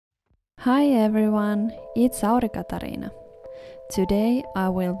Hi everyone, it's Aurikatariina. Today I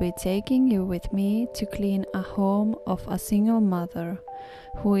will be taking you with me to clean a home of a single mother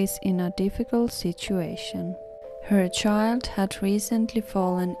who is in a difficult situation. Her child had recently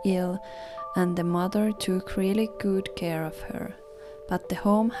fallen ill and the mother took really good care of her, but the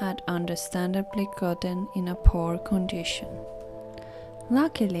home had understandably gotten in a poor condition.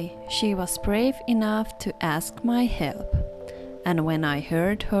 Luckily, she was brave enough to ask my help. And when I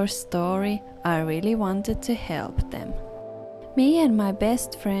heard her story, I really wanted to help them. Me and my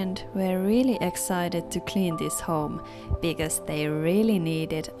best friend were really excited to clean this home because they really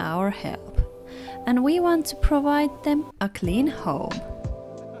needed our help. And we want to provide them a clean home.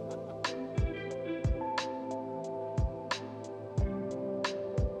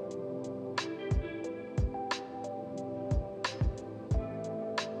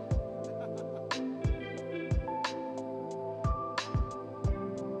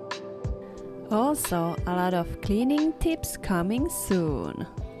 Also, a lot of cleaning tips coming soon.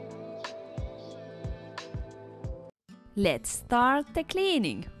 Let's start the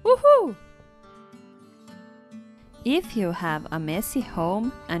cleaning! Woohoo! If you have a messy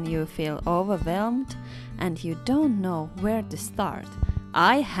home and you feel overwhelmed and you don't know where to start,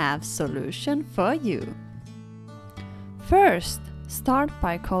 I have a solution for you. First, start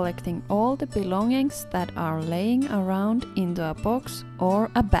by collecting all the belongings that are laying around into a box or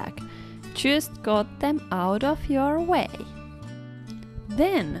a bag. Just got them out of your way.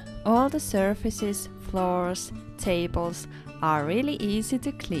 Then all the surfaces, floors, tables are really easy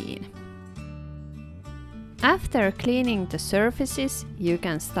to clean. After cleaning the surfaces, you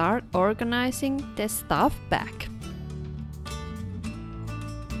can start organizing the stuff back.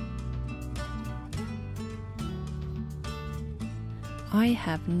 I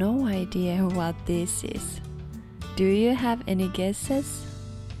have no idea what this is. Do you have any guesses?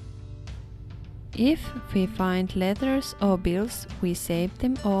 If we find letters or bills, we save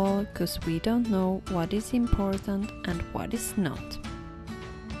them all because we don't know what is important and what is not.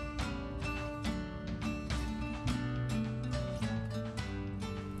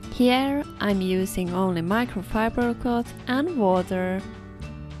 Here I'm using only microfiber cloth and water.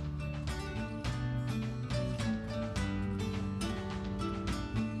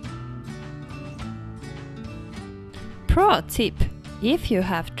 Pro tip! If you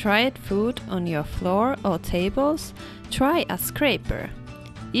have dried food on your floor or tables, try a scraper.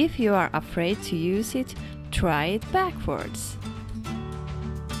 If you are afraid to use it, try it backwards.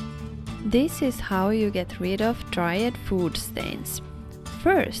 This is how you get rid of dried food stains.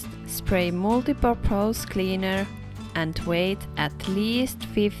 First, spray multi-purpose cleaner and wait at least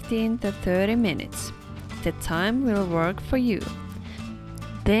 15 to 30 minutes. The time will work for you.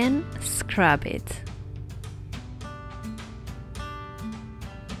 Then scrub it.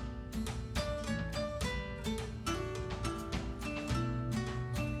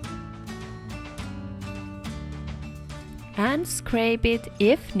 And scrape it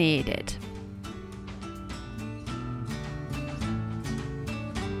if needed.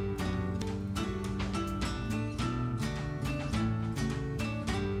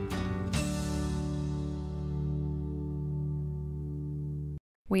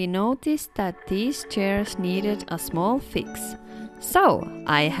 We noticed that these chairs needed a small fix, so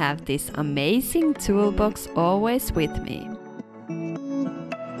I have this amazing toolbox always with me.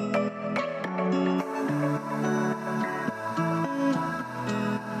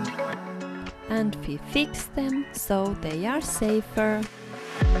 And we fix them so they are safer.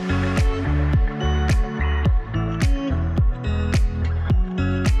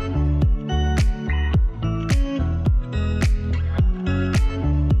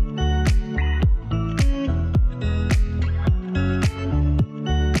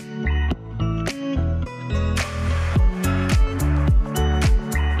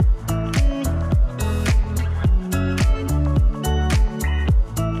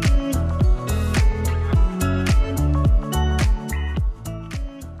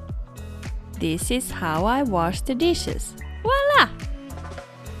 This is how I wash the dishes. Voila!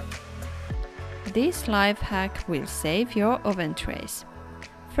 This life hack will save your oven trays.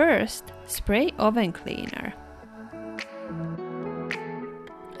 First, spray oven cleaner.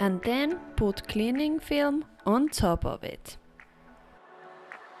 And then put cleaning film on top of it.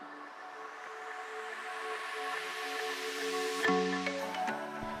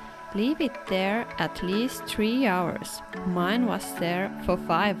 Leave it there at least 3 hours. Mine was there for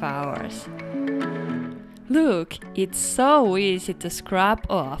 5 hours. Look, it's so easy to scrub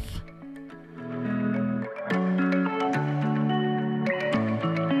off.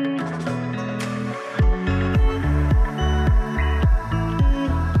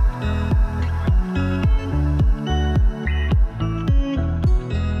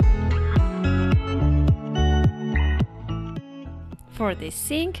 For this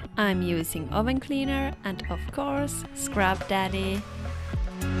sink, I'm using oven cleaner and of course, Scrub Daddy.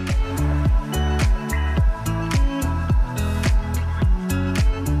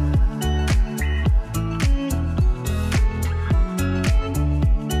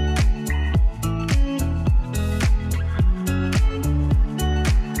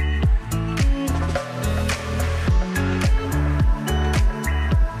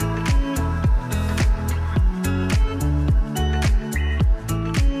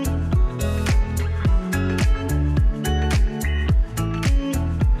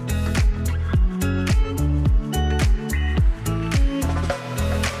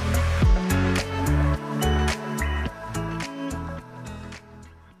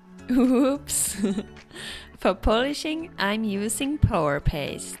 Oops! For polishing, I'm using Power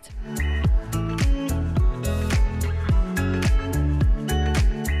Paste.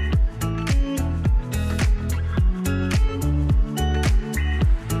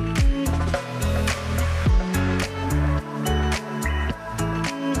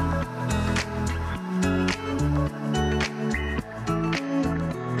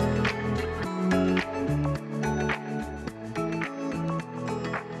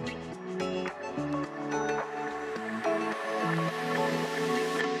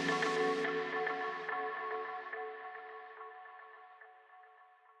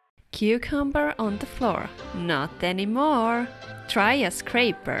 Cucumber on the floor. Not anymore. Try a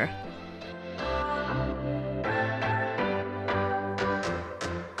scraper.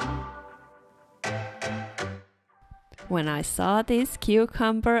 When I saw this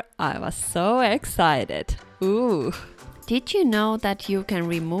cucumber, I was so excited. Ooh! Did you know that you can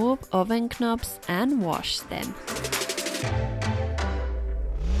remove oven knobs and wash them?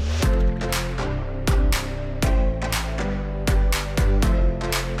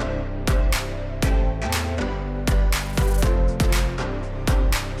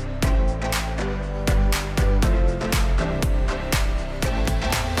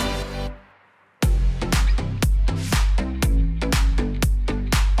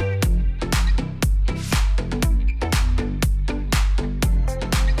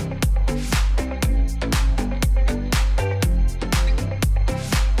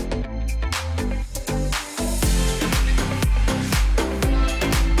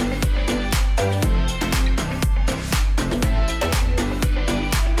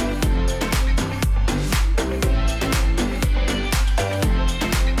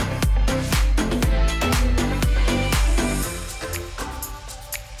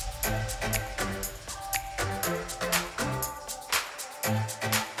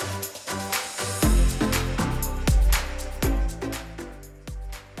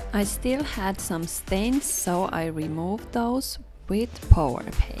 I still had some stains, so I removed those with Power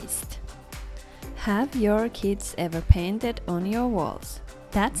Paste. Have your kids ever painted on your walls?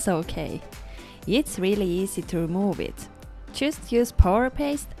 That's okay. It's really easy to remove it. Just use Power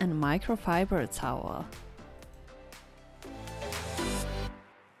Paste and microfiber towel.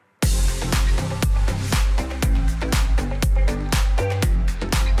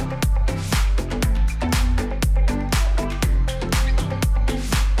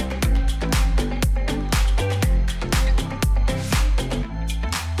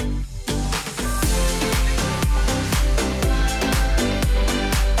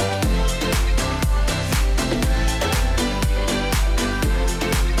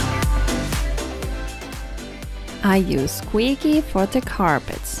 I use Squeegee for the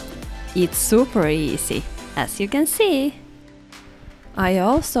carpets. It's super easy, as you can see. I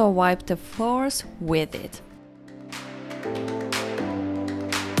also wipe the floors with it.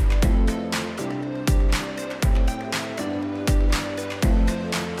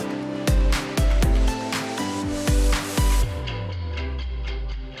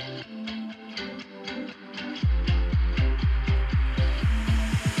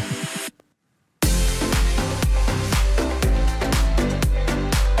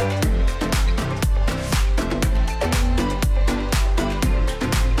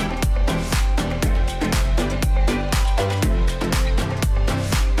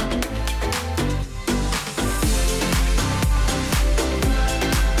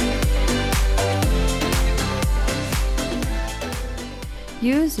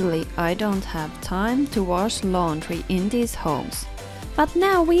 Usually I don't have time to wash laundry in these homes, but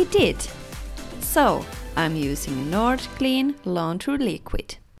now we did. So I'm using Nord Clean laundry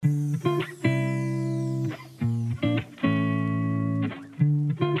liquid.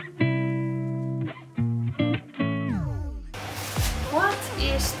 What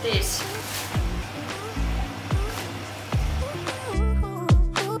is this?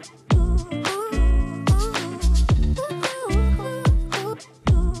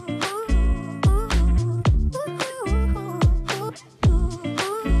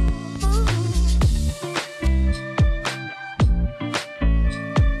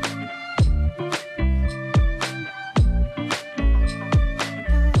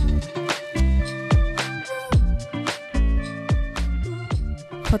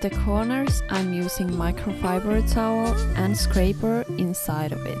 For the corners, I'm using microfiber towel and scraper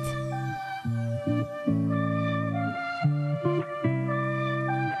inside of it.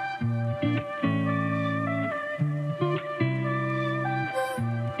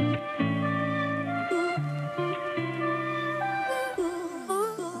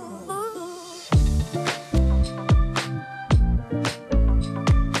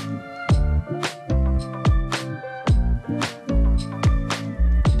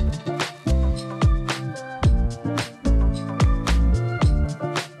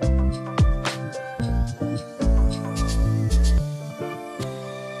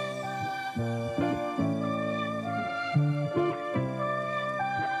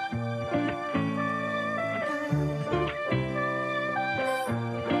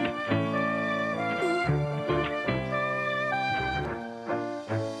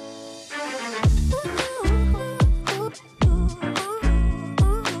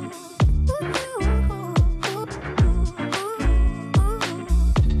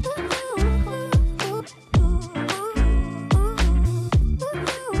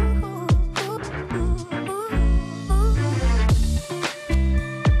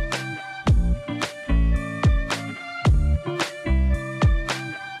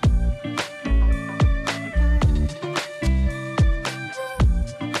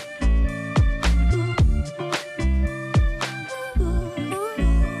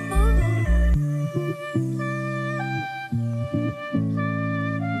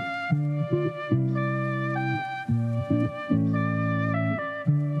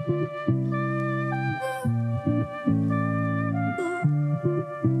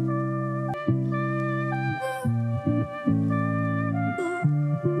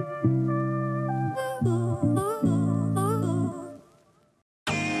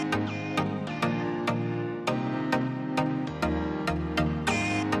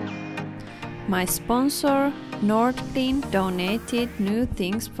 My sponsor, Nordclean, donated new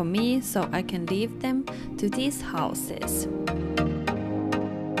things for me so I can leave them to these houses.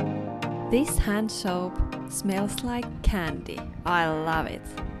 This hand soap smells like candy. I love it.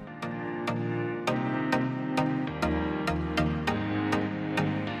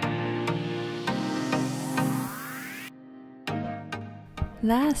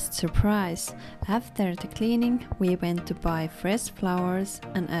 Last surprise! After the cleaning, we went to buy fresh flowers,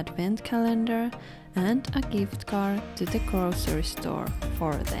 an advent calendar, and a gift card to the grocery store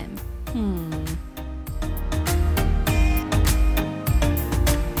for them.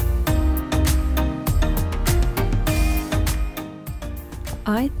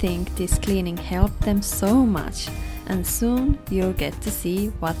 I think this cleaning helped them so much, and soon you'll get to see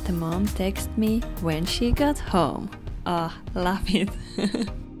what the mom texted me when she got home. Ah, love it!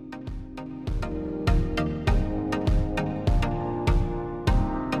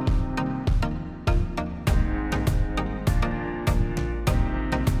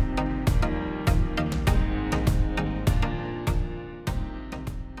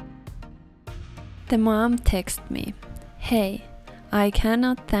 The mom texted me, "Hey, I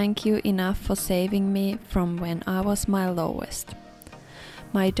cannot thank you enough for saving me from when I was my lowest.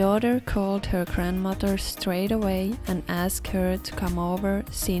 My daughter called her grandmother straight away and asked her to come over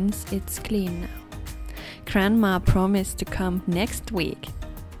since it's clean now. Grandma promised to come next week.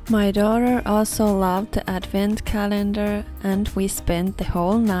 My daughter also loved the advent calendar and we spent the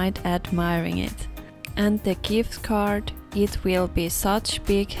whole night admiring it. And the gift card, it will be such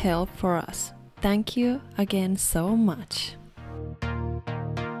big help for us. Thank you again so much."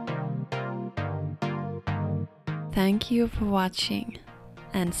 Thank you for watching.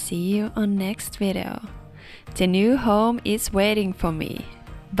 And see you on next video. The new home is waiting for me.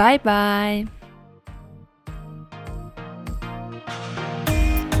 Bye bye!